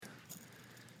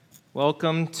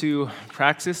Welcome to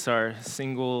Praxis, our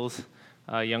singles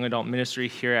young adult ministry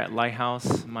here at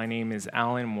Lighthouse. My name is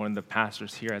Alan. I'm one of the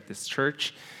pastors here at this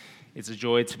church. It's a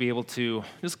joy to be able to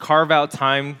just carve out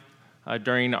time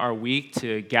during our week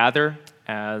to gather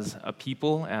as a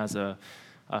people, as a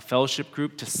fellowship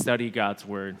group to study God's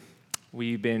Word.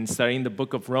 We've been studying the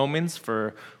book of Romans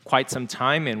for quite some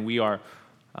time, and we are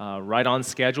right on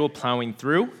schedule, plowing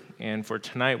through. And for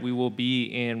tonight, we will be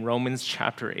in Romans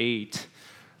chapter 8,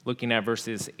 looking at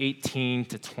verses 18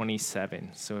 to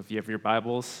 27. So if you have your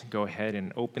Bibles, go ahead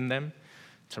and open them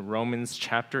to Romans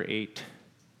chapter 8.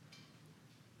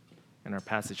 And our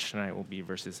passage tonight will be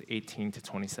verses 18 to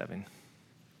 27.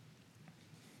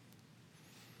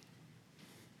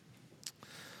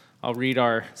 I'll read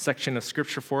our section of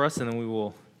Scripture for us, and then we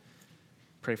will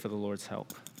pray for the Lord's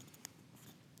help.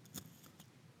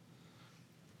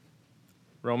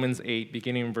 Romans 8,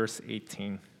 beginning in verse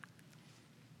 18.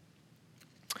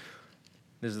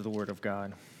 This is the word of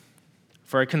God.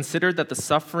 For I consider that the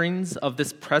sufferings of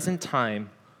this present time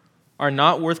are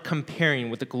not worth comparing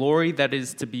with the glory that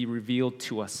is to be revealed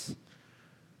to us.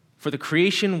 For the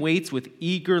creation waits with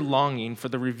eager longing for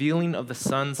the revealing of the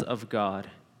sons of God.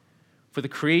 For the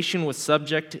creation was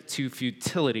subject to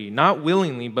futility, not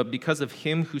willingly, but because of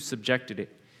him who subjected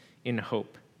it, in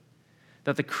hope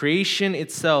that the creation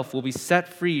itself will be set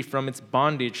free from its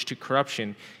bondage to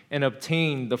corruption and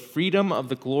obtain the freedom of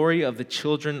the glory of the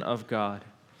children of God.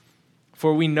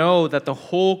 For we know that the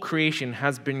whole creation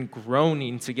has been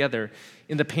groaning together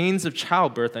in the pains of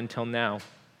childbirth until now.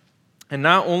 And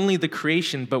not only the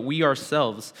creation, but we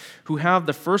ourselves, who have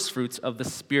the firstfruits of the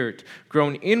Spirit,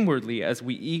 groan inwardly as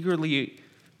we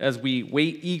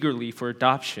wait eagerly for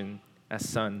adoption as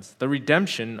sons, the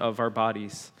redemption of our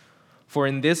bodies. For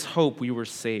in this hope we were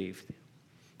saved.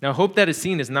 Now hope that is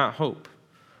seen is not hope,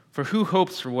 for who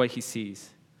hopes for what he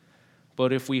sees?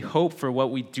 But if we hope for what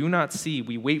we do not see,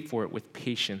 we wait for it with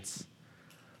patience.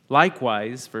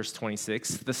 Likewise, verse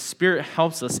 26, the Spirit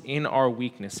helps us in our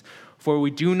weakness, for we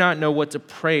do not know what to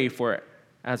pray for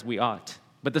as we ought.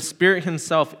 But the Spirit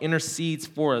himself intercedes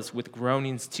for us with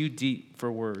groanings too deep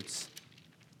for words.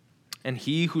 And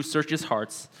he who searches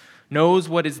hearts knows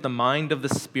what is the mind of the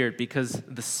Spirit, because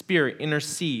the Spirit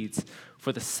intercedes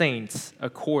for the saints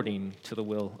according to the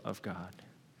will of God.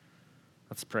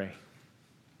 Let's pray.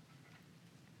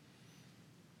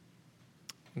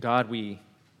 God, we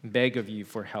beg of you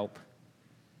for help.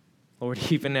 Lord,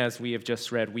 even as we have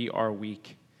just read, we are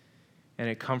weak, and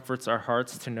it comforts our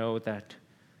hearts to know that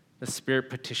the Spirit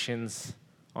petitions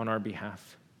on our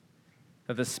behalf,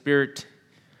 that the Spirit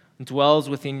dwells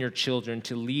within your children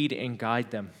to lead and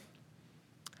guide them.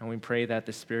 And we pray that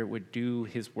the Spirit would do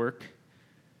his work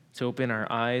to open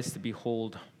our eyes to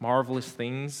behold marvelous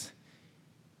things,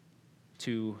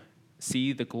 to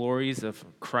see the glories of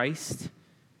Christ,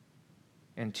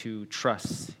 and to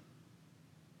trust.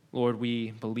 Lord,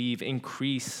 we believe,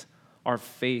 increase our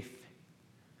faith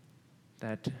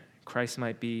that Christ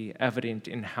might be evident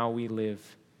in how we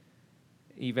live.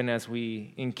 Even as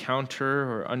we encounter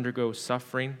or undergo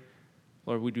suffering,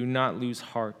 Lord, we do not lose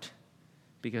heart,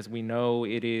 because we know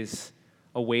it is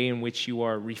a way in which you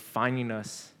are refining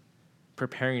us,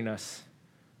 preparing us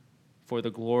for the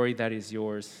glory that is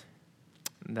yours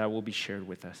and that will be shared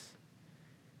with us.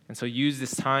 And so use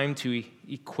this time to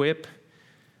equip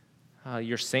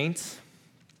your saints,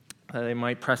 that they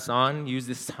might press on. Use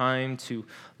this time to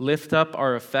lift up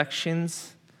our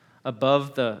affections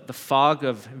above the fog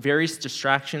of various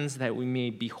distractions, that we may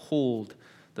behold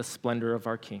the splendor of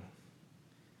our King.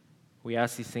 We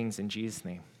ask these things in Jesus'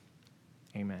 name.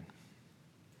 Amen.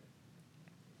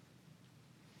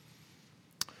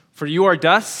 For you are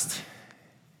dust,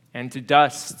 and to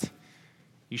dust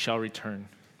you shall return.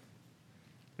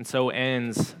 And so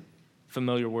ends,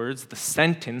 familiar words, the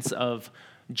sentence of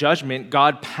judgment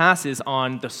God passes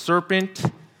on the serpent,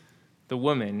 the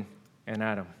woman, and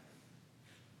Adam.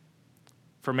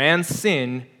 For man's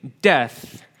sin,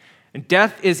 death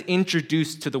is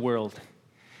introduced to the world.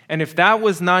 And if that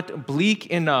was not bleak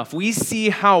enough, we see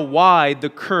how wide the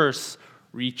curse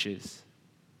reaches.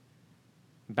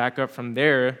 Back up from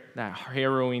there, that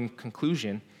harrowing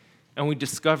conclusion, and we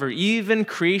discover even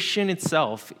creation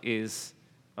itself is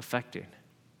affected.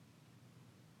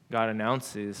 God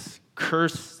announces,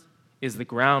 "Cursed is the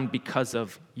ground because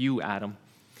of you, Adam.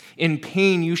 In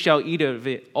pain you shall eat of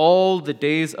it all the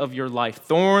days of your life.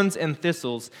 Thorns and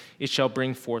thistles it shall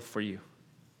bring forth for you."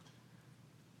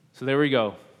 So there we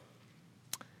go.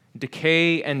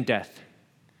 Decay and death.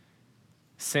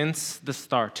 Since the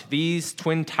start, these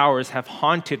twin towers have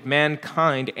haunted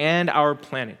mankind and our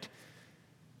planet.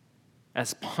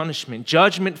 as punishment,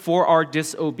 judgment for our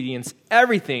disobedience.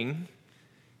 Everything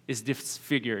is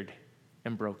disfigured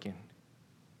and broken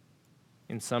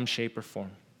in some shape or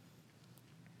form.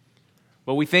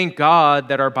 But we thank God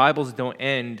that our Bibles don't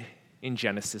end in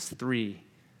Genesis 3.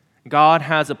 God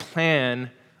has a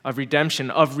plan of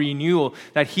redemption, of renewal,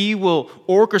 that He will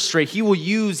orchestrate, He will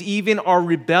use even our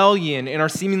rebellion and our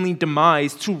seemingly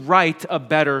demise to write a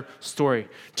better story,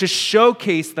 to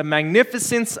showcase the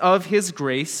magnificence of His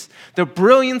grace, the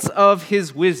brilliance of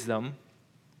His wisdom,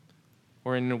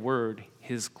 or in a word,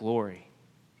 His glory.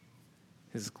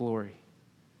 His glory.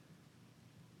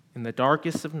 In the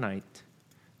darkest of night,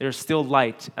 there's still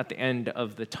light at the end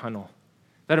of the tunnel.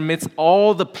 That amidst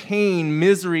all the pain,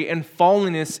 misery, and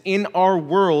fallenness in our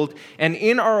world and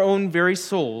in our own very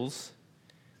souls,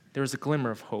 there's a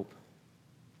glimmer of hope.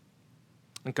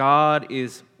 God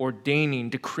is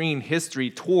ordaining, decreeing history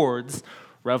towards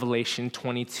Revelation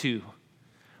 22,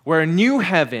 where a new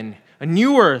heaven, a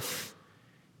new earth,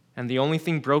 and the only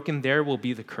thing broken there will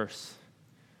be the curse.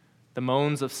 The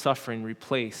moans of suffering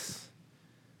replaced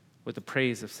with the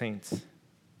praise of saints,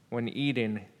 when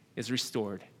Eden is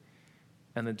restored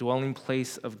and the dwelling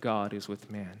place of God is with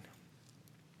man.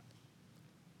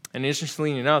 And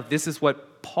interestingly enough, this is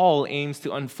what Paul aims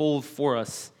to unfold for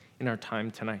us in our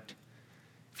time tonight.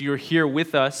 If you were here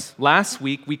with us last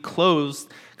week, we closed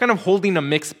kind of holding a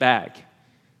mixed bag.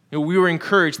 We were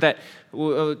encouraged,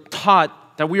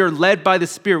 taught that we are led by the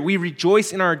Spirit. We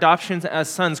rejoice in our adoptions as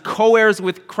sons, co-heirs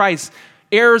with Christ,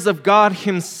 heirs of God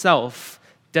Himself,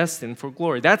 destined for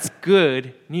glory. That's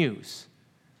good news.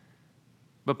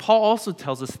 But Paul also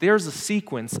tells us there's a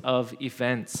sequence of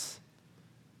events.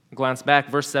 Glance back,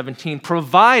 verse 17.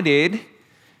 Provided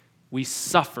we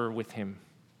suffer with Him,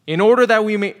 in order that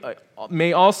we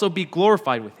may also be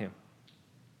glorified with Him.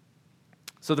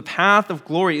 So the path of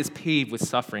glory is paved with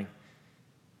suffering.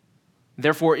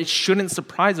 Therefore, it shouldn't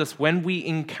surprise us when we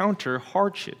encounter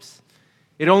hardships.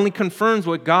 It only confirms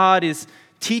what God is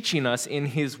teaching us in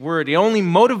His Word. It only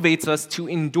motivates us to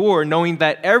endure, knowing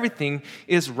that everything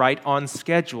is right on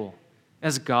schedule,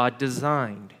 as God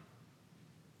designed.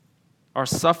 Our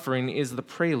suffering is the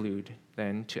prelude,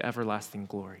 then, to everlasting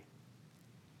glory.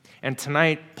 And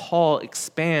tonight, Paul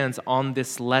expands on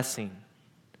this lesson.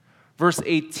 Verse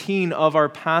 18 of our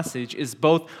passage is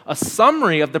both a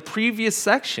summary of the previous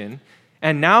section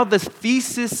and now the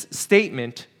thesis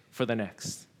statement for the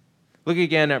next. Look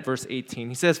again at verse 18.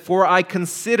 He says, "For I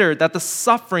consider that the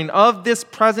suffering of this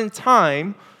present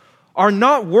time are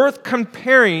not worth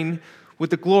comparing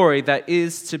with the glory that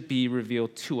is to be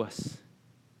revealed to us."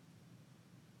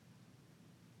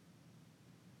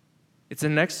 It's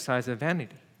an exercise of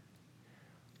vanity.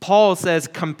 Paul says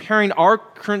comparing our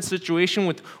current situation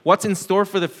with what's in store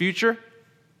for the future,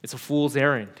 it's a fool's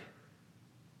errand.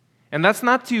 And that's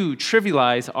not to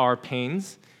trivialize our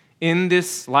pains. In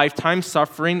this lifetime,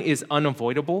 suffering is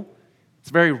unavoidable.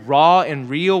 It's very raw and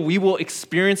real. We will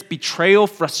experience betrayal,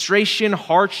 frustration,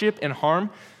 hardship, and harm.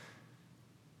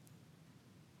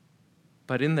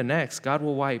 But in the next, God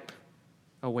will wipe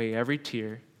away every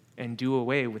tear and do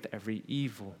away with every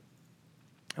evil.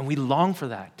 And we long for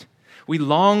that. We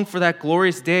long for that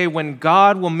glorious day when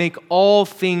God will make all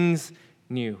things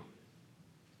new.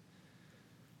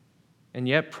 And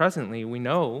yet, presently, we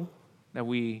know that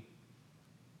we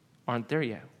aren't there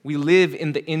yet. We live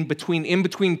in the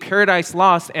in-between paradise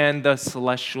lost and the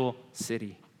celestial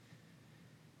city.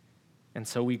 And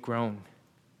so we groan.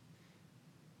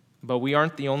 But we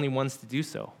aren't the only ones to do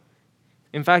so.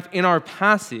 In fact, in our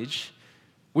passage,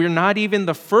 we're not even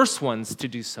the first ones to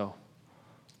do so.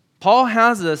 Paul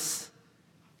has us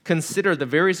consider the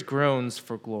various groans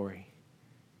for glory.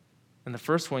 And the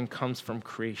first one comes from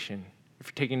creation. If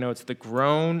you're taking notes, the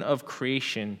groan of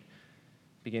creation,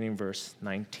 beginning verse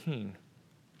 19.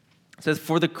 It says,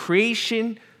 "For the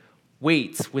creation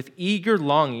waits with eager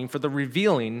longing for the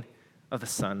revealing of the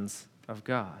sons of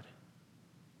God."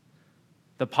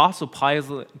 The apostle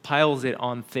piles it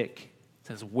on thick. It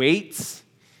says, waits,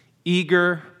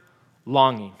 eager,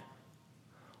 longing.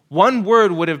 One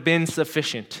word would have been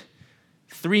sufficient.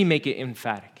 Three make it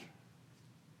emphatic.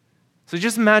 So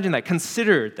just imagine that.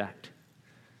 Consider that.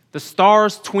 The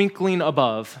stars twinkling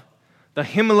above, the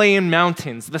Himalayan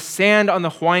mountains, the sand on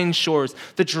the Hawaiian shores,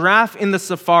 the giraffe in the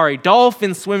safari,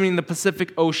 dolphins swimming in the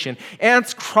Pacific Ocean,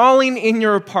 ants crawling in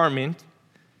your apartment,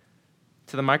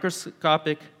 to the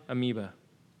microscopic amoeba.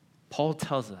 Paul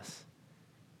tells us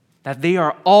that they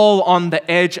are all on the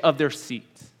edge of their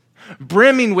seats,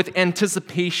 brimming with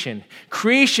anticipation.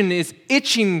 Creation is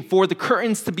itching for the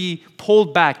curtains to be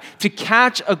pulled back, to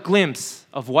catch a glimpse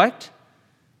of what?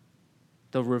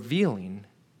 The revealing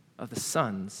of the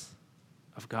sons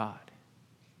of God.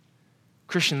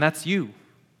 Christian, that's you.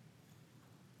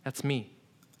 That's me.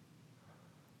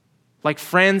 Like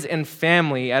friends and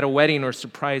family at a wedding or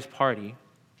surprise party,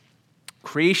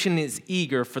 creation is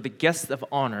eager for the guest of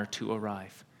honor to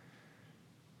arrive.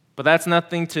 But that's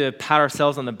nothing to pat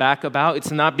ourselves on the back about.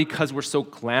 It's not because we're so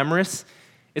glamorous.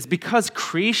 It's because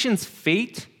creation's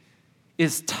fate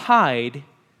is tied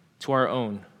to our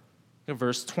own. In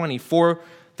verse 20, for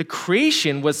the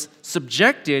creation was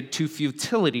subjected to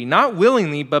futility, not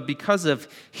willingly, but because of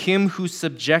him who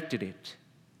subjected it.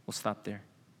 We'll stop there.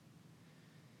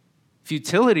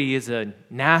 Futility is a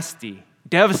nasty,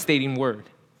 devastating word.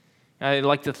 I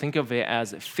like to think of it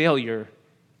as failure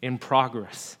in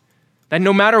progress. That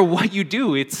no matter what you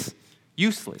do, it's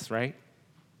useless, right?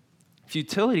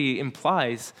 Futility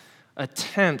implies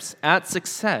attempts at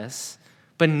success,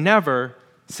 but never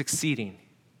succeeding.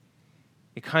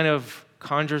 It kind of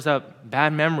conjures up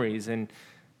bad memories and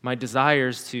my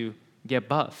desires to get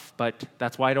buff, but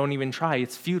that's why I don't even try.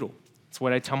 It's futile. It's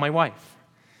what I tell my wife.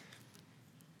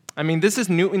 I mean, this is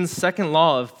Newton's second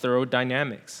law of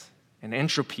thermodynamics and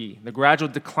entropy, the gradual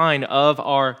decline of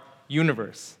our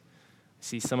universe. I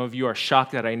see some of you are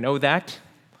shocked that I know that.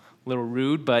 A little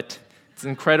rude, but it's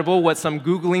incredible what some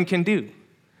Googling can do.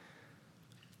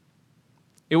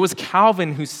 It was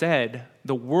Calvin who said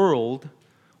the world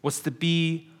was to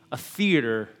be a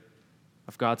theater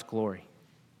of God's glory,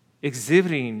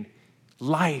 exhibiting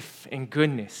life and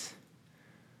goodness.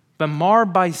 But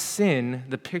marred by sin,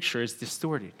 the picture is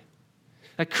distorted.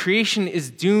 That creation is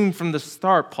doomed from the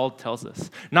start, Paul tells us,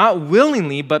 not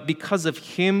willingly, but because of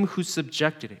him who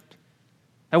subjected it.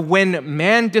 That when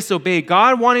man disobeyed,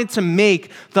 God wanted to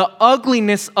make the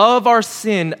ugliness of our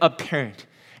sin apparent.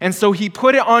 And so he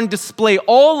put it on display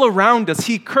all around us.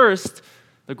 He cursed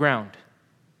the ground.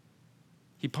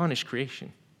 He punished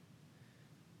creation.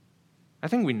 I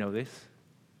think we know this.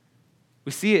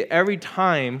 We see it every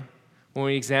time when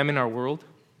we examine our world,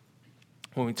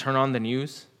 when we turn on the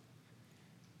news.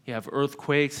 You have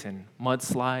earthquakes and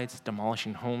mudslides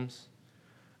demolishing homes,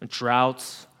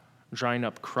 droughts drying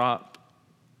up crop,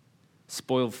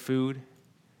 spoiled food,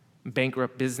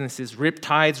 bankrupt businesses,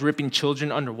 riptides ripping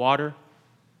children underwater,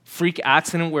 freak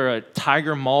accident where a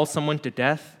tiger mauls someone to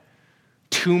death,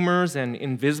 tumors and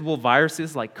invisible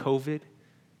viruses like COVID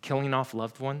killing off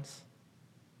loved ones.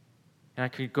 And I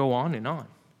could go on.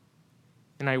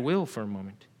 And I will for a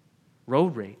moment.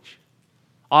 Road rage,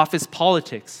 office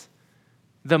politics,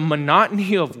 the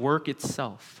monotony of work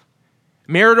itself,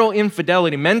 marital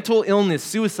infidelity, mental illness,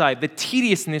 suicide, the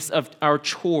tediousness of our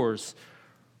chores,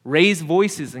 raised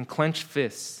voices and clenched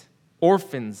fists,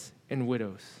 orphans and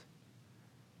widows.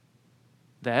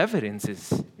 The evidence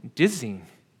is dizzying.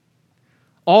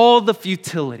 All the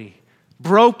futility,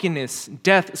 brokenness,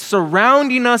 death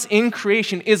surrounding us in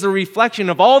creation is a reflection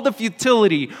of all the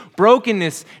futility,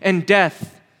 brokenness, and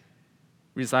death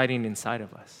residing inside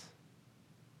of us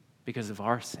because of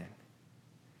our sin.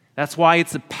 That's why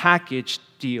it's a package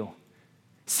deal.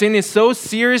 Sin is so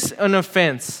serious an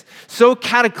offense, so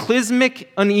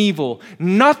cataclysmic an evil,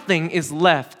 nothing is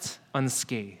left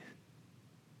unscathed.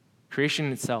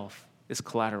 Creation itself is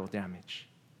collateral damage.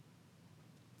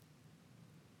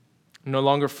 No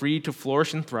longer free to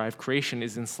flourish and thrive, creation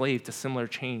is enslaved to similar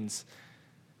chains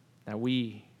that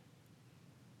we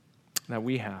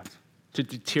have, to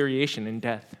deterioration and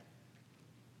death.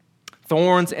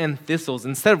 Thorns and thistles.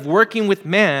 Instead of working with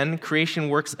man, creation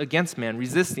works against man,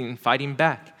 resisting and fighting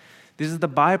back. This is the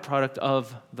byproduct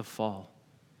of the fall.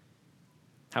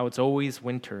 How it's always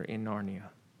winter in Narnia.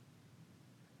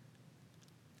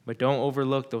 But don't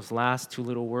overlook those last two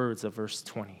little words of verse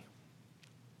 20.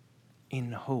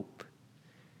 In hope.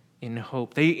 In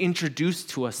hope. They introduce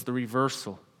to us the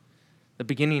reversal, the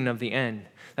beginning of the end.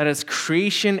 That as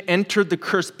creation entered the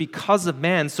curse because of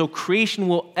man, so creation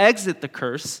will exit the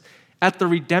curse at the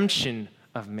redemption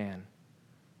of man.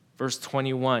 Verse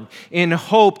 21, in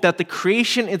hope that the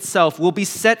creation itself will be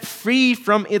set free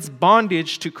from its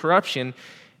bondage to corruption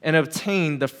and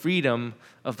obtain the freedom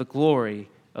of the glory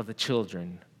of the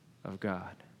children of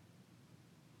God.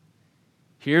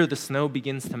 Here the snow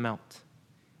begins to melt,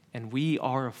 and we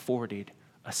are afforded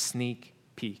a sneak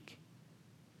peek.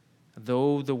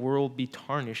 Though the world be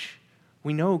tarnished,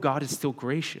 we know God is still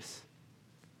gracious.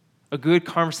 A good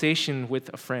conversation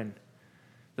with a friend,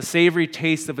 the savory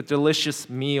taste of a delicious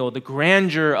meal, the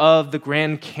grandeur of the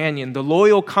Grand Canyon, the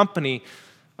loyal company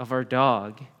of our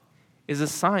dog is a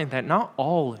sign that not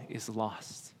all is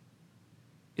lost.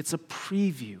 It's a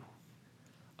preview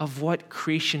of what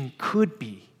creation could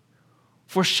be,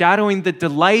 foreshadowing the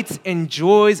delights and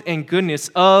joys and goodness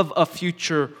of a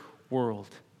future world,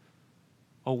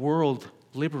 a world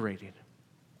liberated.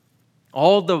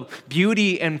 All the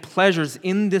beauty and pleasures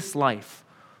in this life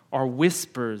are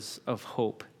whispers of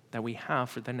hope that we have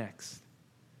for the next.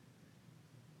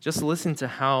 Just listen to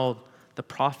how the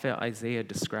prophet Isaiah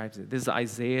describes it. This is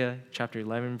Isaiah chapter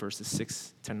 11, verses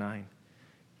 6 to 9.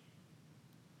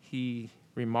 He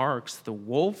remarks, "The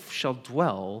wolf shall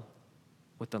dwell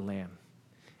with the lamb,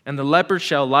 and the leopard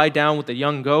shall lie down with the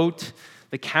young goat,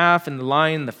 the calf and the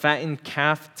lion, the fattened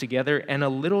calf together, and a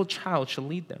little child shall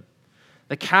lead them.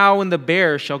 The cow and the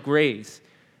bear shall graze.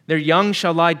 Their young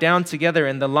shall lie down together,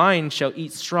 and the lion shall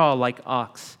eat straw like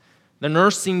ox. The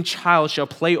nursing child shall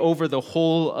play over the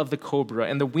hole of the cobra,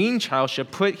 and the weaned child shall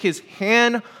put his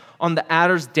hand on the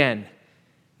adder's den.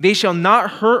 They shall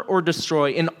not hurt or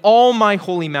destroy in all my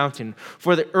holy mountain,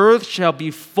 for the earth shall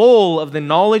be full of the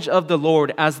knowledge of the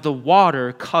Lord as the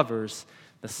water covers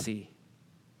the sea."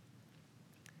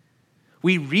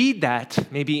 We read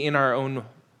that maybe in our own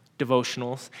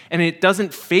devotionals, and it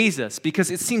doesn't faze us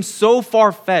because it seems so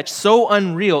far-fetched, so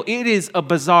unreal. It is a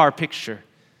bizarre picture.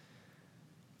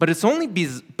 But it's only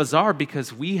bizarre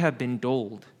because we have been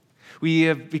dulled. We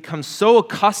have become so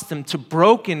accustomed to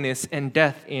brokenness and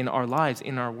death in our lives,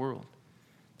 in our world.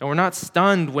 And we're not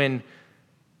stunned when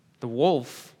the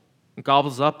wolf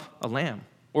gobbles up a lamb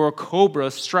or a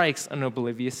cobra strikes an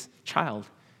oblivious child.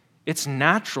 It's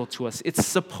natural to us. It's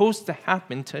supposed to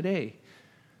happen today.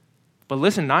 But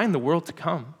listen, not in the world to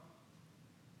come.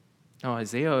 No,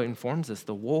 Isaiah informs us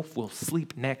the wolf will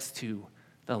sleep next to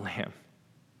the lamb.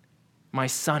 My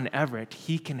son Everett,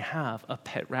 he can have a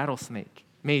pet rattlesnake.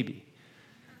 Maybe.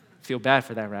 Feel bad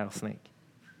for that rattlesnake.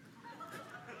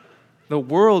 The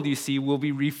world, you see, will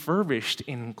be refurbished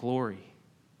in glory.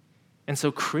 And so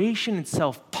creation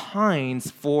itself pines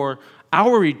for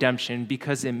our redemption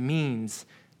because it means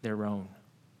their own.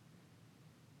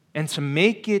 And to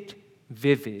make it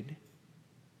vivid,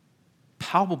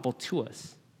 palpable to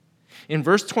us, in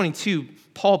verse 22,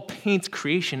 Paul paints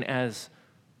creation as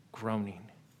groaning.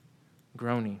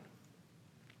 Groaning.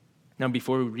 Now,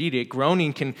 before we read it,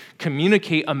 groaning can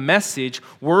communicate a message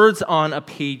words on a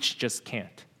page just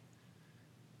can't.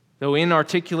 Though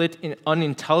inarticulate and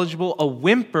unintelligible, a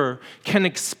whimper can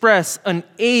express an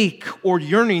ache or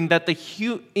yearning that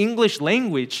the English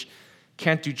language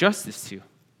can't do justice to.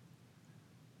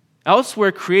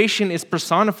 Elsewhere, creation is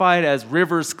personified as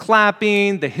rivers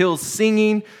clapping, the hills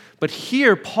singing, but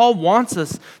here, Paul wants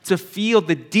us to feel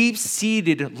the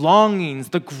deep-seated longings,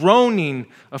 the groaning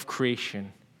of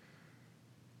creation.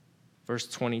 Verse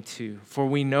 22, "For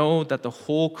we know that the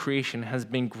whole creation has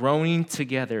been groaning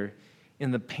together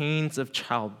in the pains of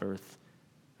childbirth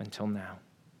until now."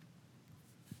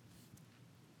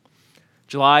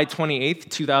 July 28th,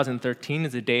 2013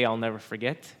 is a day I'll never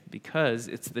forget because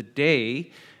it's the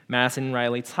day Madison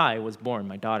Riley Tsai was born,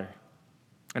 my daughter.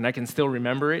 And I can still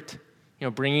remember it.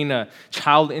 Bringing a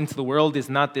child into the world is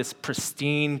not this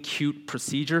pristine, cute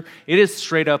procedure. It is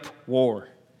straight up war.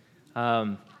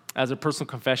 As a personal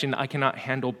confession, I cannot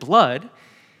handle blood.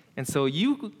 And so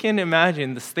you can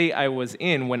imagine the state I was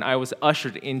in when I was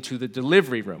ushered into the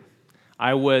delivery room.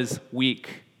 I was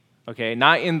weak, okay?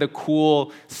 Not in the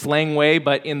cool slang way,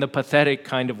 but in the pathetic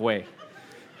kind of way.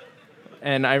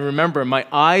 And I remember my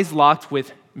eyes locked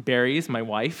with Barry's, my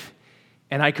wife,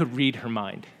 and I could read her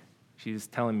mind. She was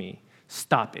telling me,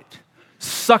 "Stop it.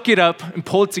 Suck it up and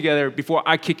pull it together before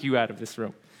I kick you out of this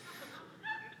room."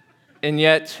 And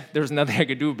yet, there was nothing I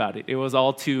could do about it. It was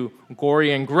all too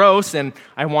gory and gross, and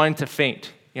I wanted to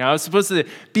faint. I was supposed to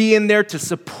be in there to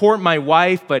support my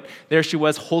wife, but there she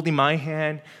was holding my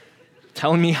hand,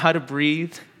 telling me how to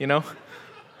breathe,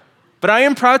 But I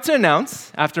am proud to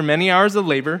announce, after many hours of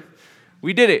labor,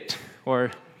 we did it,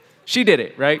 or she did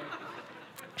it, right?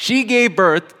 She gave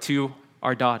birth to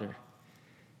our daughter.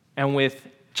 And with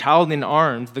child in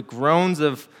arms, the groans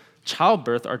of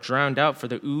childbirth are drowned out for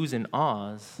the oohs and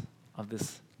ahs of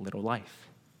this little life.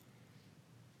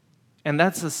 And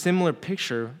that's a similar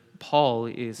picture Paul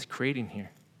is creating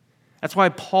here. That's why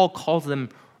Paul calls them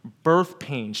birth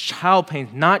pains, child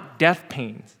pains, not death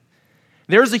pains.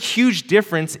 There's a huge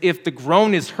difference if the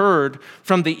groan is heard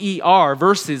from the ER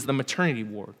versus the maternity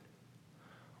ward.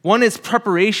 One is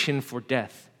preparation for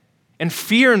death, and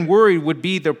fear and worry would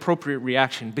be the appropriate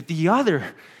reaction. But the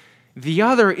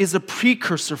other is a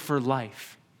precursor for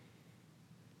life.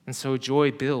 And so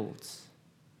joy builds.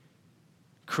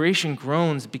 Creation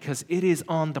groans because it is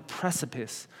on the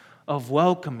precipice of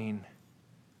welcoming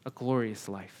a glorious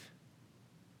life.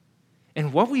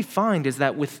 And what we find is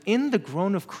that within the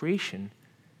groan of creation,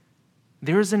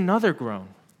 there is another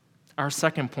groan. Our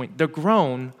second point, the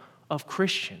groan of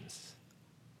Christians.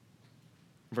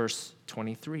 Verse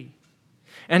 23.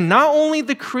 And not only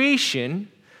the creation,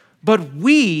 But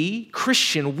we,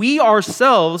 Christian, we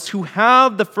ourselves who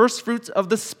have the first fruits of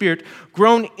the Spirit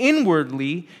groan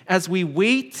inwardly as we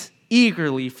wait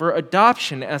eagerly for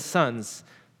adoption as sons,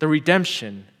 the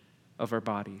redemption of our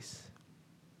bodies.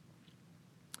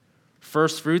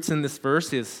 First fruits in this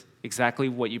verse is exactly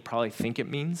what you probably think it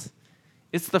means.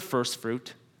 It's the first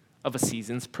fruit of a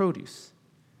season's produce.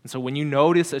 And so when you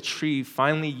notice a tree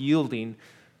finally yielding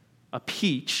a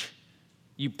peach,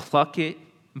 you pluck it,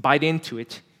 bite into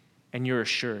it, and you're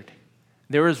assured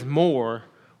there is more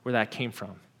where that came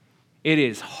from. It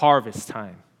is harvest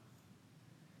time.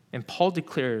 And Paul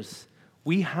declares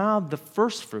we have the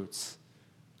first fruits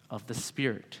of the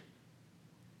Spirit.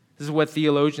 This is what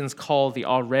theologians call the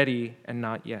already and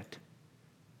not yet.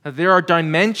 There are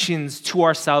dimensions to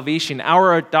our salvation,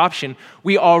 our adoption,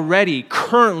 we already,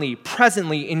 currently,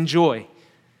 presently enjoy.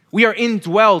 We are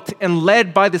indwelt and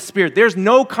led by the Spirit. There's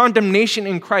no condemnation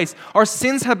in Christ. Our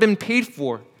sins have been paid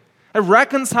for. And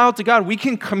reconciled to God, we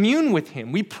can commune with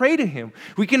Him. We pray to Him.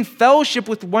 We can fellowship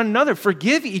with one another,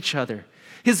 forgive each other.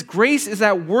 His grace is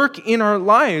at work in our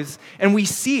lives, and we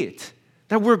see it,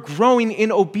 that we're growing in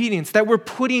obedience, that we're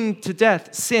putting to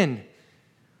death sin.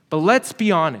 But let's be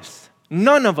honest,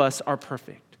 none of us are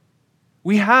perfect.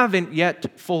 We haven't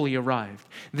yet fully arrived.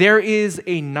 There is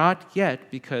a not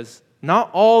yet because not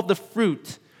all the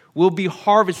fruit will be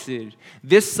harvested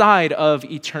this side of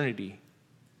eternity.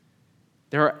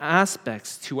 There are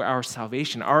aspects to our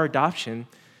salvation, our adoption,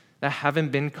 that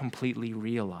haven't been completely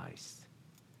realized.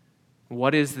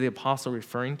 What is the apostle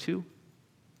referring to?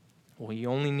 Well, you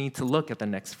only need to look at the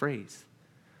next phrase.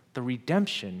 The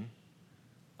redemption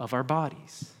of our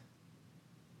bodies.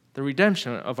 The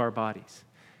redemption of our bodies.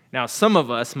 Now, some of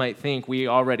us might think we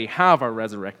already have our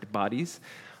resurrected bodies,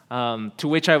 to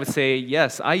which I would say,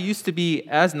 yes, I used to be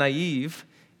as naive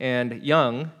and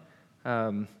young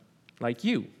like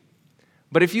you.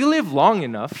 But if you live long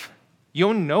enough,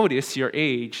 you'll notice your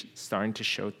age starting to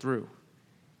show through.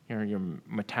 Your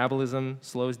metabolism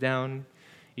slows down.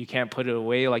 You can't put it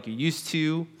away like you used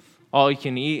to. All you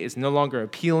can eat is no longer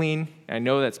appealing. I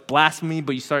know that's blasphemy,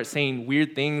 but you start saying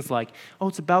weird things like, oh,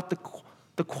 it's about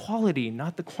the quality,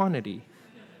 not the quantity.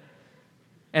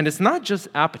 And it's not just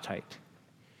appetite.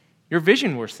 Your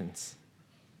vision worsens.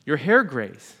 Your hair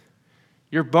grays.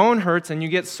 Your bone hurts and you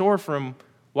get sore from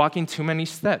walking too many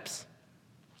steps.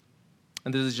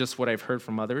 And this is just what I've heard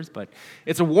from others, but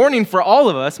it's a warning for all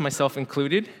of us, myself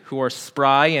included, who are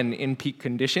spry and in peak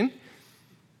condition.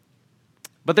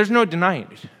 But there's no denying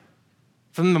it.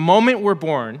 From the moment we're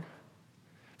born,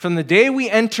 from the day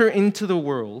we enter into the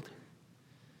world,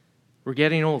 we're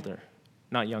getting older,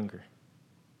 not younger.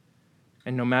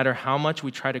 And no matter how much we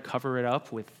try to cover it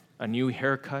up with a new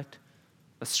haircut,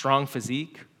 a strong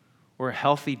physique, or a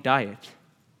healthy diet,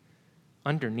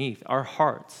 underneath our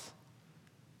hearts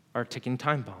are a ticking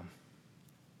time bomb.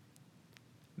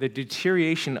 The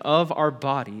deterioration of our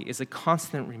body is a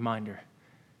constant reminder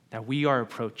that we are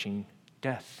approaching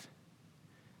death,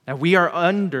 that we are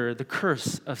under the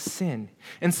curse of sin,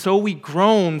 and so we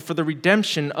groan for the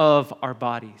redemption of our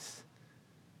bodies.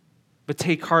 But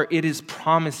take heart, it is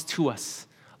promised to us.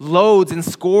 Loads and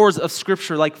scores of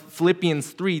scripture like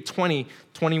Philippians 3:20,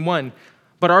 21.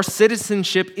 But our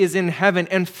citizenship is in heaven,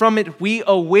 and from it we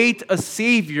await a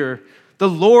Savior, the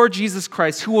Lord Jesus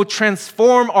Christ, who will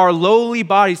transform our lowly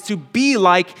bodies to be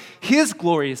like His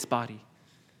glorious body.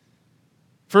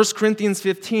 1 Corinthians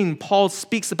 15, Paul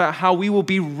speaks about how we will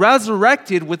be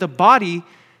resurrected with a body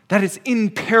that is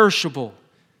imperishable,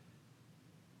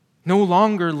 no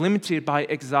longer limited by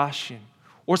exhaustion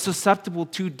or susceptible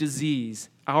to disease.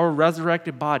 Our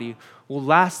resurrected body will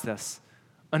last us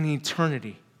an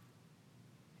eternity.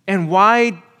 And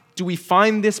why do we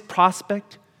find this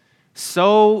prospect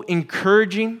so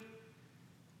encouraging?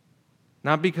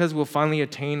 Not because we'll finally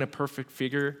attain a perfect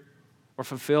figure or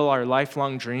fulfill our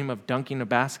lifelong dream of dunking a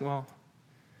basketball.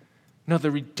 No, the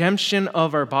redemption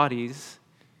of our bodies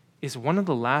is one of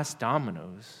the last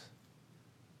dominoes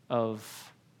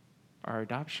of our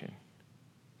adoption,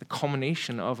 the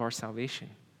culmination of our salvation.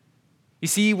 You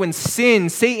see, when sin,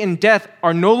 Satan, death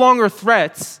are no longer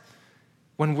threats,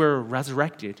 when we're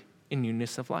resurrected in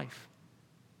newness of life.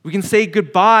 We can say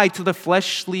goodbye to the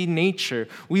fleshly nature.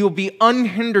 We will be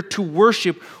unhindered to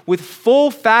worship with full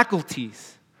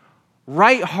faculties.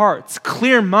 Right hearts,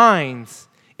 clear minds,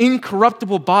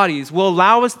 incorruptible bodies will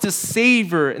allow us to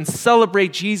savor and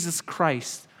celebrate Jesus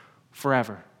Christ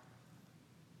forever.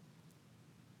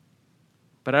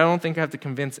 But I don't think I have to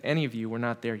convince any of you we're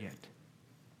not there yet.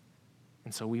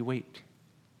 And so we wait,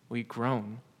 we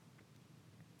groan,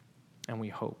 and we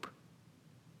hope.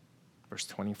 Verse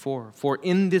 24, for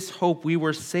in this hope we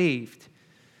were saved.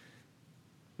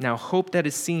 Now, hope that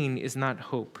is seen is not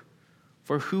hope,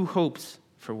 for who hopes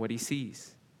for what he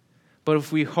sees? But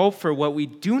if we hope for what we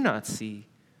do not see,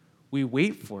 we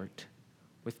wait for it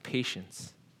with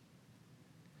patience.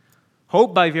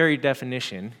 Hope, by very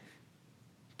definition,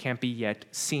 can't be yet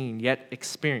seen, yet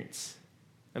experienced.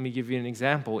 Let me give you an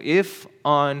example. If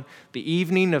on the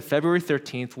evening of February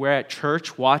 13th, we're at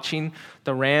church watching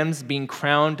the Rams being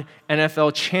crowned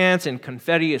NFL champs and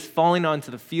confetti is falling onto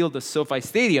the field of SoFi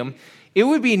Stadium, it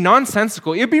would be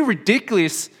nonsensical. It would be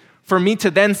ridiculous for me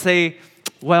to then say,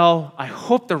 well, I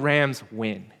hope the Rams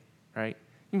win, right?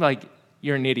 You'd be like,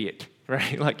 you're an idiot,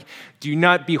 right? Like, do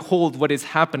not behold what is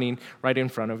happening right in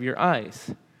front of your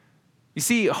eyes. You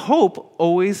see, hope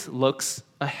always looks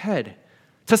ahead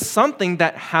to something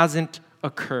that hasn't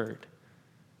occurred.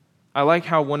 I like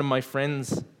how one of my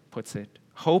friends puts it.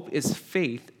 Hope is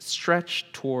faith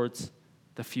stretched towards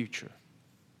the future.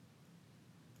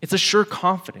 It's a sure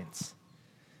confidence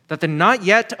that the not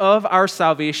yet of our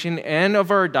salvation and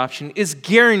of our adoption is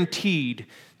guaranteed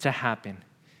to happen.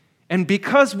 And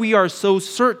because we are so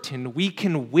certain, we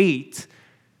can wait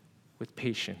with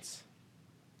patience.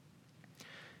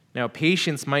 Now,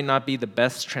 patience might not be the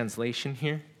best translation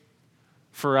here.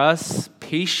 For us,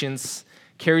 patience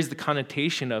carries the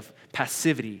connotation of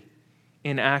passivity,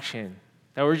 inaction,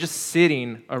 that we're just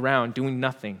sitting around doing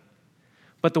nothing.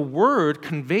 But the word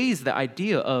conveys the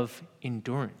idea of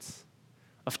endurance,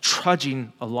 of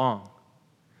trudging along,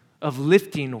 of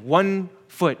lifting one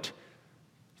foot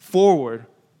forward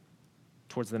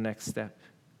towards the next step.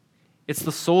 It's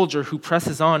the soldier who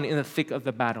presses on in the thick of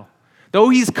the battle. Though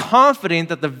he's confident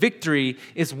that the victory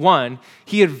is won,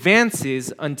 he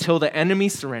advances until the enemy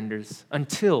surrenders,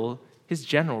 until his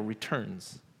general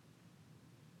returns.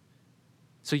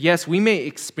 So yes, we may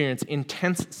experience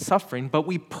intense suffering, but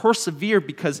we persevere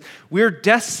because we're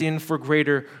destined for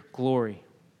greater glory.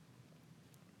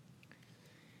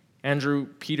 Andrew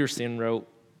Peterson wrote,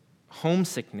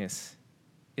 "Homesickness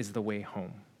is the way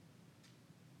home."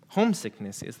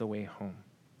 Homesickness is the way home.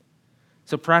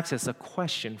 So practice a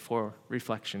question for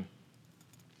reflection.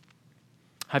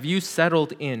 Have you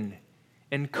settled in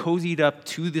and cozied up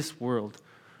to this world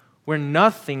where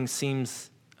nothing seems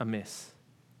amiss,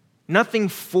 nothing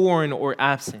foreign or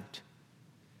absent?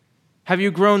 Have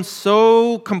you grown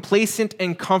so complacent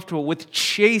and comfortable with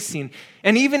chasing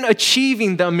and even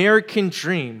achieving the American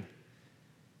dream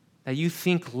that you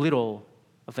think little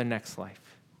of the next life?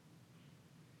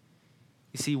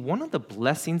 You see, one of the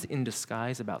blessings in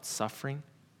disguise about suffering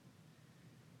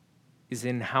is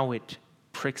in how it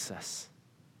pricks us,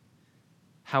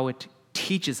 how it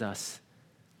teaches us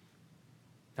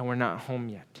that we're not home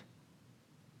yet.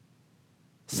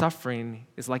 Suffering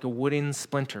is like a wooden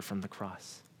splinter from the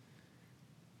cross.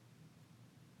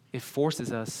 It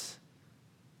forces us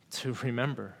to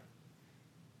remember,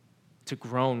 to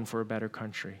groan for a better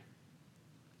country.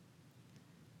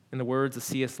 In the words of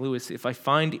C.S. Lewis, if I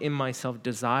find in myself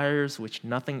desires which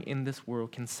nothing in this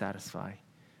world can satisfy,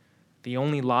 the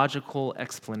only logical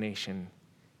explanation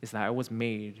is that I was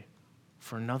made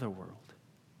for another world.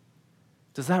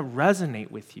 Does that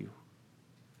resonate with you?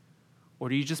 Or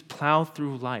do you just plow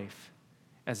through life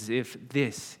as if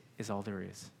this is all there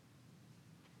is?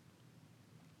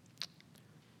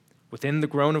 Within the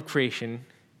groan of creation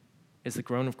is the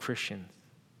groan of Christians.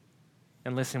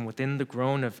 And listen, within the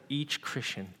groan of each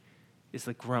Christian is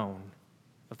the groan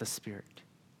of the Spirit.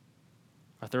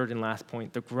 Our third and last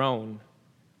point, the groan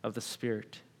of the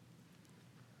Spirit.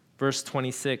 Verse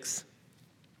 26.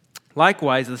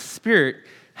 Likewise, the Spirit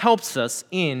helps us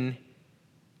in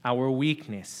our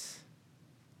weakness.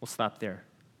 We'll stop there.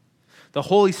 The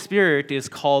Holy Spirit is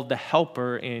called the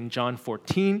Helper in John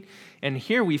 14, and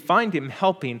here we find him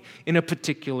helping in a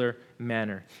particular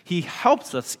manner. He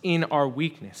helps us in our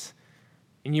weakness.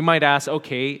 And you might ask,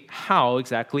 okay, how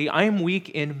exactly? I am weak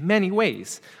in many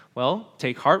ways. Well,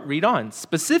 take heart, read on.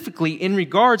 Specifically in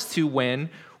regards to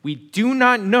when we do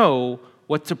not know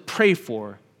what to pray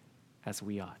for as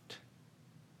we ought.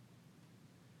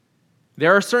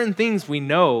 There are certain things we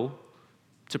know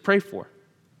to pray for.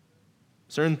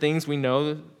 Certain things we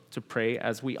know to pray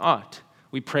as we ought.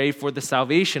 We pray for the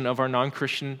salvation of our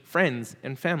non-Christian friends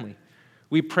and family.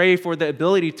 We pray for the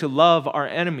ability to love our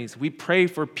enemies. We pray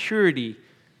for purity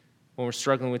when we're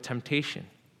struggling with temptation.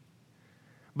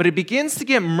 But it begins to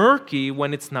get murky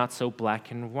when it's not so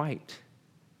black and white.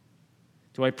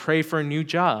 Do I pray for a new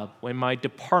job when my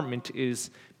department is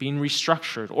being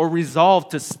restructured or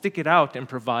resolved to stick it out and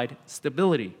provide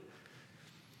stability?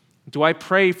 Do I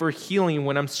pray for healing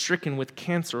when I'm stricken with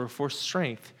cancer or for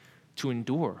strength to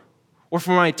endure or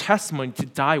for my testimony to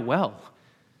die well?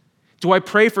 Do I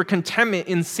pray for contentment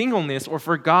in singleness or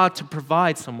for God to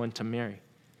provide someone to marry?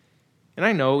 And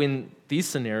I know in these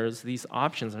scenarios, these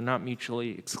options are not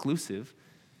mutually exclusive.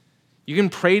 You can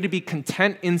pray to be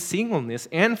content in singleness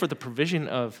and for the provision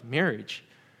of marriage.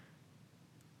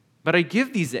 But I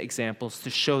give these examples to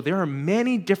show there are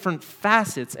many different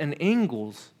facets and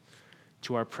angles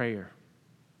to our prayer.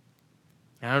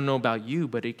 And I don't know about you,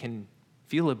 but it can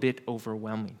feel a bit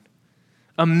overwhelming.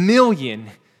 1 million,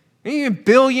 maybe 1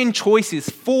 billion choices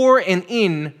for and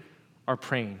in our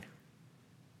praying.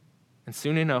 And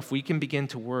soon enough, we can begin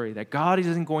to worry that God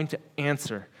isn't going to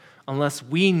answer unless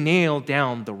we nail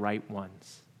down the right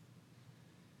ones.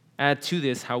 Add to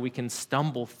this how we can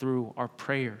stumble through our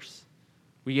prayers.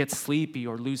 We get sleepy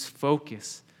or lose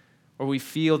focus, or we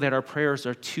feel that our prayers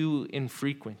are too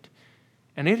infrequent.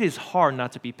 And it is hard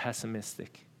not to be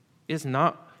pessimistic. It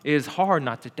is hard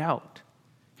not to doubt.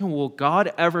 Will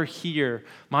God ever hear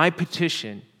my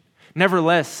petition?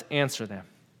 Nevertheless, answer them.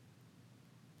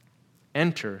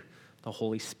 Enter the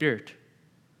Holy Spirit.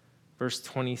 Verse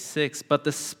 26, but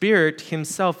the Spirit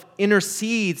himself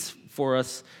intercedes for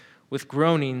us with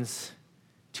groanings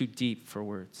too deep for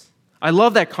words. I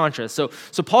love that contrast. So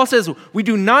Paul says, we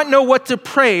do not know what to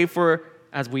pray for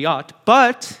as we ought,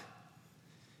 but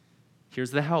here's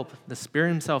the help. The Spirit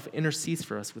himself intercedes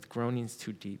for us with groanings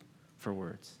too deep for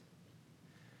words.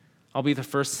 I'll be the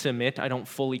first to admit I don't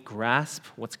fully grasp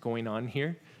what's going on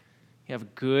here. You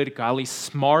have good, godly,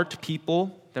 smart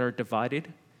people that are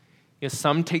divided.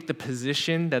 Some take the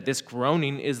position that this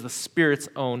groaning is the Spirit's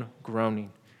own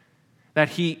groaning, that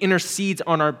he intercedes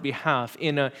on our behalf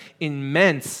in an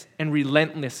immense and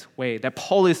relentless way, that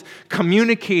Paul is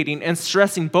communicating and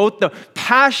stressing both the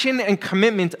passion and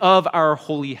commitment of our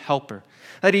holy helper,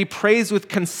 that he prays with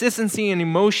consistency and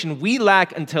emotion we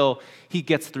lack until he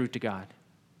gets through to God.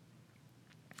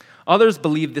 Others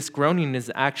believe this groaning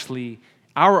is actually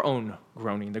our own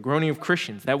groaning, the groaning of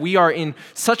Christians, that we are in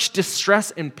such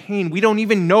distress and pain, we don't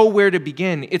even know where to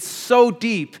begin. It's so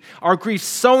deep, our grief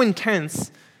so intense,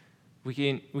 we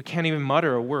can't even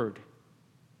mutter a word.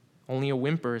 Only a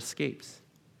whimper escapes.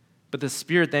 But the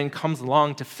Spirit then comes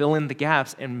along to fill in the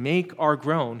gaps and make our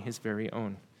groan his very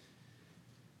own.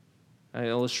 An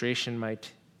illustration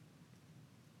might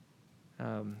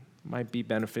be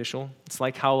beneficial. It's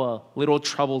like how a little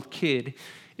troubled kid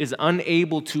is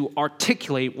unable to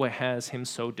articulate what has him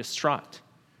so distraught.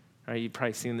 Right? You've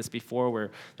probably seen this before where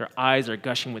their eyes are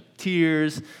gushing with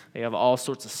tears, they have all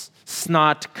sorts of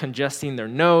snot congesting their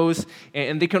nose,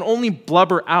 and they can only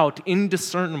blubber out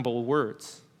indiscernible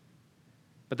words.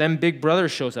 But then Big Brother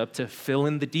shows up to fill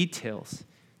in the details,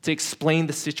 to explain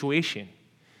the situation.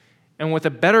 And with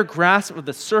a better grasp of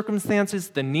the circumstances,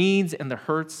 the needs, and the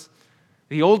hurts,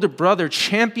 the older brother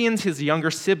champions his younger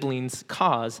sibling's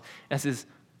cause as his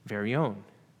very own.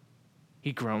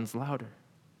 He groans louder.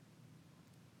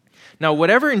 Now,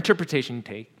 whatever interpretation you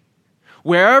take,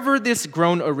 wherever this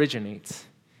groan originates,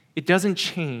 it doesn't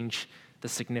change the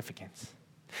significance.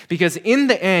 Because in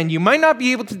the end, you might not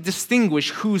be able to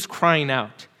distinguish who's crying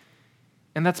out.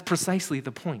 And that's precisely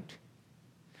the point.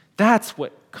 That's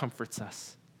what comforts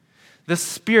us. The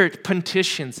Spirit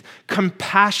petitions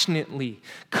compassionately,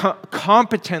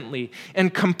 competently,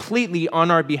 and completely on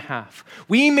our behalf.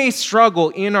 We may struggle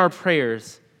in our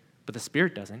prayers, but the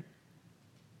Spirit doesn't.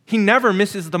 He never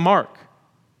misses the mark.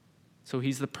 So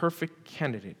he's the perfect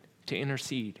candidate to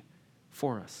intercede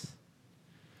for us.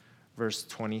 Verse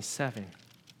 27.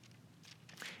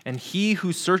 And he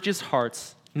who searches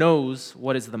hearts knows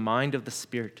what is the mind of the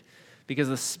Spirit, because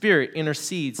the Spirit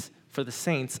intercedes for the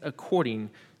saints according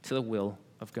to the will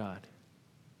of God.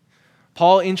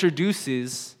 Paul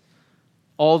introduces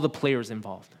all the players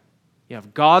involved. You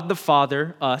have God the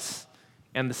Father, us,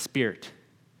 and the Spirit.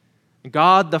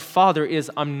 God the Father is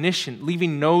omniscient,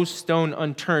 leaving no stone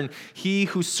unturned. He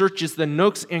who searches the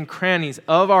nooks and crannies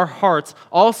of our hearts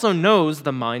also knows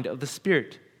the mind of the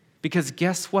Spirit. Because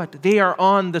guess what? They are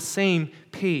on the same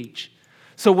page.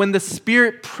 So when the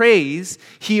Spirit prays,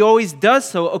 he always does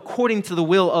so according to the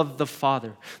will of the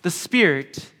Father. The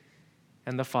Spirit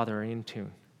and the Father are in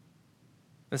tune.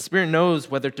 The Spirit knows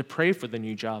whether to pray for the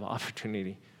new job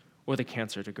opportunity or the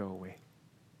cancer to go away.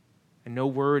 And no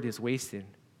word is wasted.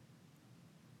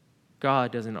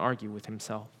 God doesn't argue with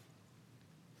himself.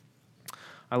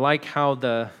 I like how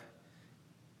the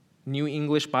New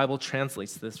English Bible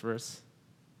translates this verse.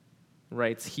 It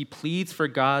writes, he pleads for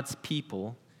God's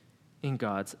people in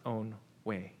God's own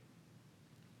way.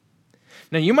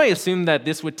 Now, you might assume that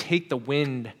this would take the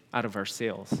wind out of our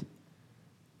sails,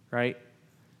 right?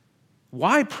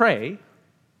 Why pray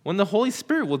when the Holy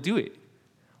Spirit will do it?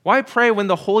 Why pray when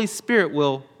the Holy Spirit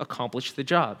will accomplish the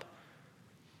job?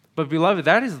 But beloved,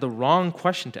 that is the wrong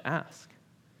question to ask.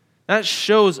 That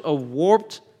shows a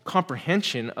warped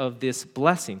comprehension of this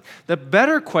blessing. The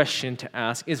better question to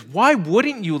ask is, why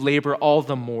wouldn't you labor all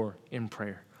the more in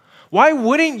prayer? Why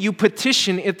wouldn't you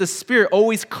petition if the Spirit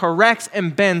always corrects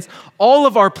and bends all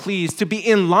of our pleas to be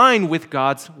in line with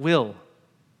God's will?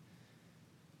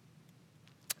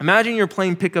 Imagine you're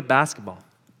playing pickup basketball.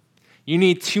 You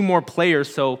need 2 more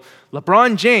players, so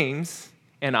LeBron James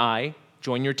and I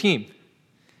join your team.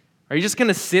 Are you just going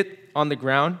to sit on the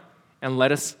ground and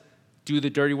let us do the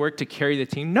dirty work to carry the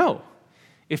team? No.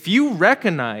 If you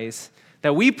recognize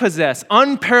that we possess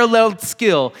unparalleled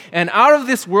skill and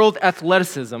out-of-this-world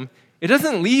athleticism, it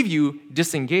doesn't leave you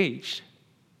disengaged.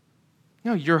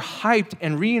 No, you're hyped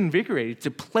and reinvigorated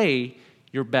to play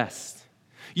your best.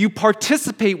 You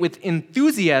participate with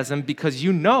enthusiasm because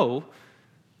you know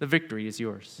the victory is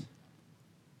yours.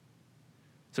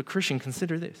 So, Christian,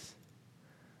 consider this.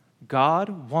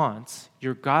 God wants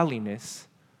your godliness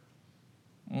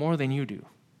more than you do.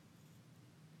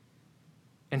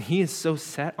 And He is so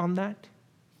set on that.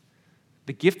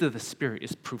 The gift of the Spirit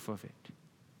is proof of it.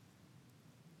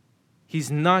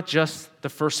 He's not just the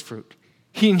first fruit.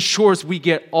 He ensures we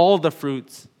get all the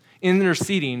fruits,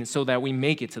 interceding so that we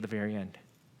make it to the very end.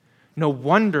 No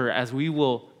wonder, as we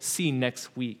will see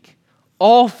next week,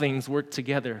 all things work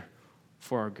together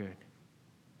for our good.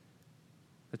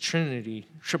 The Trinity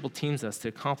triple teams us to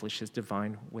accomplish His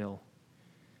divine will.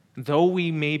 Though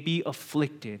we may be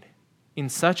afflicted in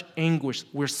such anguish,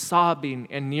 we're sobbing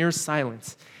and near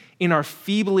silence. In our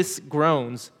feeblest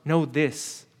groans, know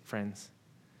this, friends,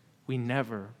 we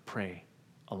never pray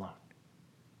alone.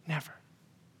 Never.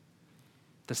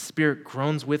 The Spirit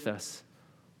groans with us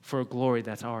for a glory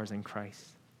that's ours in Christ.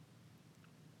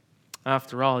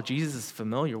 After all, Jesus is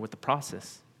familiar with the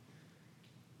process.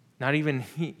 Not even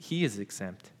he is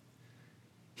exempt.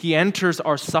 He enters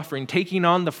our suffering, taking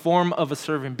on the form of a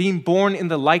servant, being born in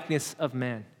the likeness of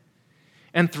man.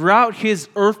 And throughout His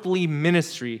earthly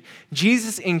ministry,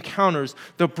 Jesus encounters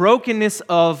the brokenness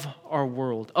of our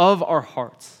world, of our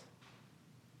hearts,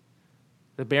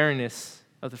 the barrenness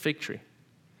of the fig tree,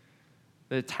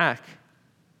 the attack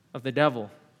of the devil,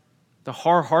 the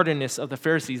hard-heartedness of the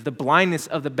Pharisees, the blindness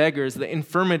of the beggars, the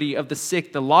infirmity of the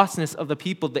sick, the lostness of the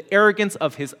people, the arrogance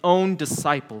of His own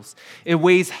disciples. It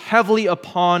weighs heavily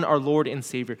upon our Lord and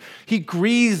Savior. He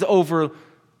grieves over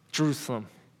Jerusalem.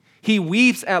 He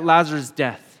weeps at Lazarus'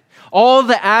 death. All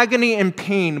the agony and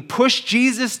pain push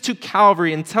Jesus to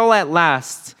Calvary until at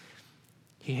last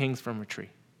He hangs from a tree.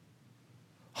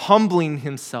 Humbling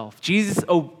Himself, Jesus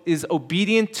is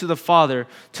obedient to the Father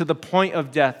to the point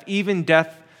of death, even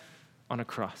death on a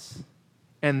cross.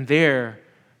 And there,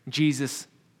 Jesus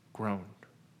groaned.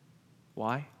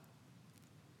 Why?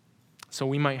 So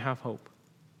we might have hope.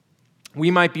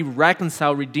 We might be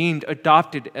reconciled, redeemed,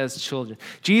 adopted as children.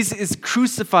 Jesus is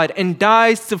crucified and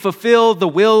dies to fulfill the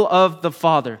will of the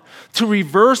Father, to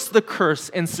reverse the curse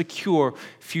and secure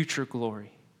future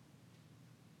glory.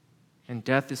 And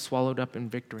death is swallowed up in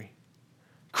victory.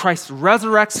 Christ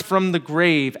resurrects from the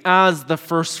grave as the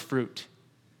first fruit,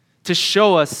 to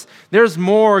show us there's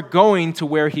more going to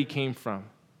where He came from.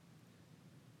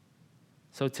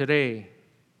 So today,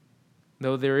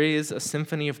 though there is a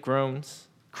symphony of groans,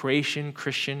 creation,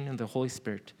 Christian, and the Holy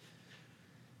Spirit,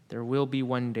 there will be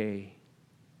one day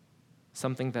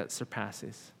something that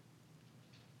surpasses,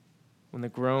 when the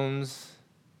groans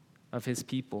of His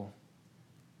people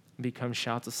become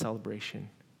shouts of celebration,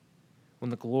 when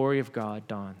the glory of God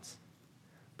dawns.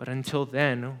 But until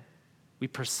then, we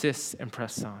persist and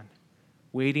press on,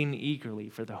 waiting eagerly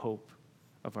for the hope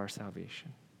of our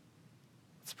salvation.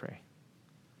 Let's pray.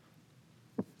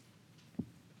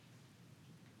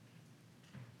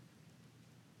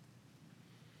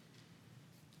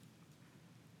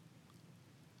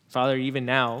 Father, even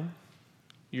now,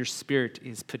 your Spirit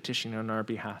is petitioning on our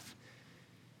behalf.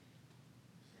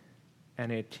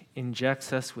 And it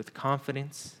injects us with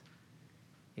confidence.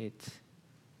 It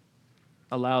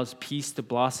allows peace to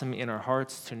blossom in our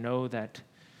hearts, to know that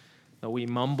though we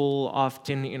mumble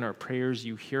often in our prayers,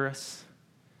 you hear us,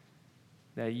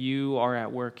 that you are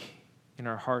at work in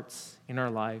our hearts, in our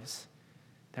lives,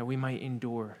 that we might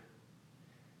endure.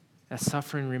 As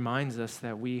suffering reminds us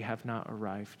that we have not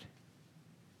arrived.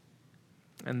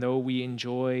 And though we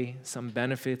enjoy some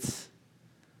benefits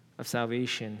of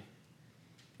salvation,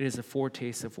 it is a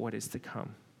foretaste of what is to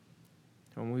come.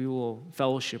 And we will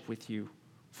fellowship with you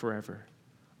forever,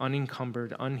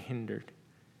 unencumbered, unhindered.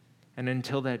 And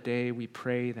until that day, we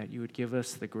pray that you would give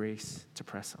us the grace to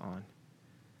press on,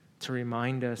 to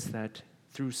remind us that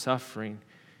through suffering,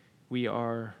 that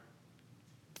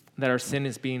our sin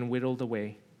is being whittled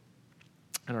away,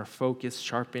 and our focus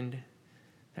sharpened,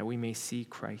 that we may see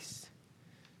Christ,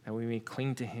 that we may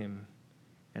cling to him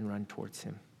and run towards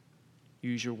him.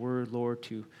 Use your word, Lord,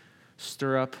 to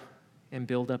stir up and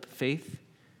build up faith,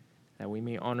 that we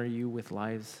may honor you with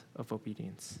lives of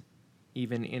obedience.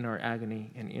 Even in our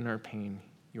agony and in our pain,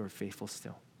 you are faithful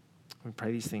still. We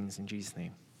pray these things in Jesus'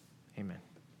 name. Amen.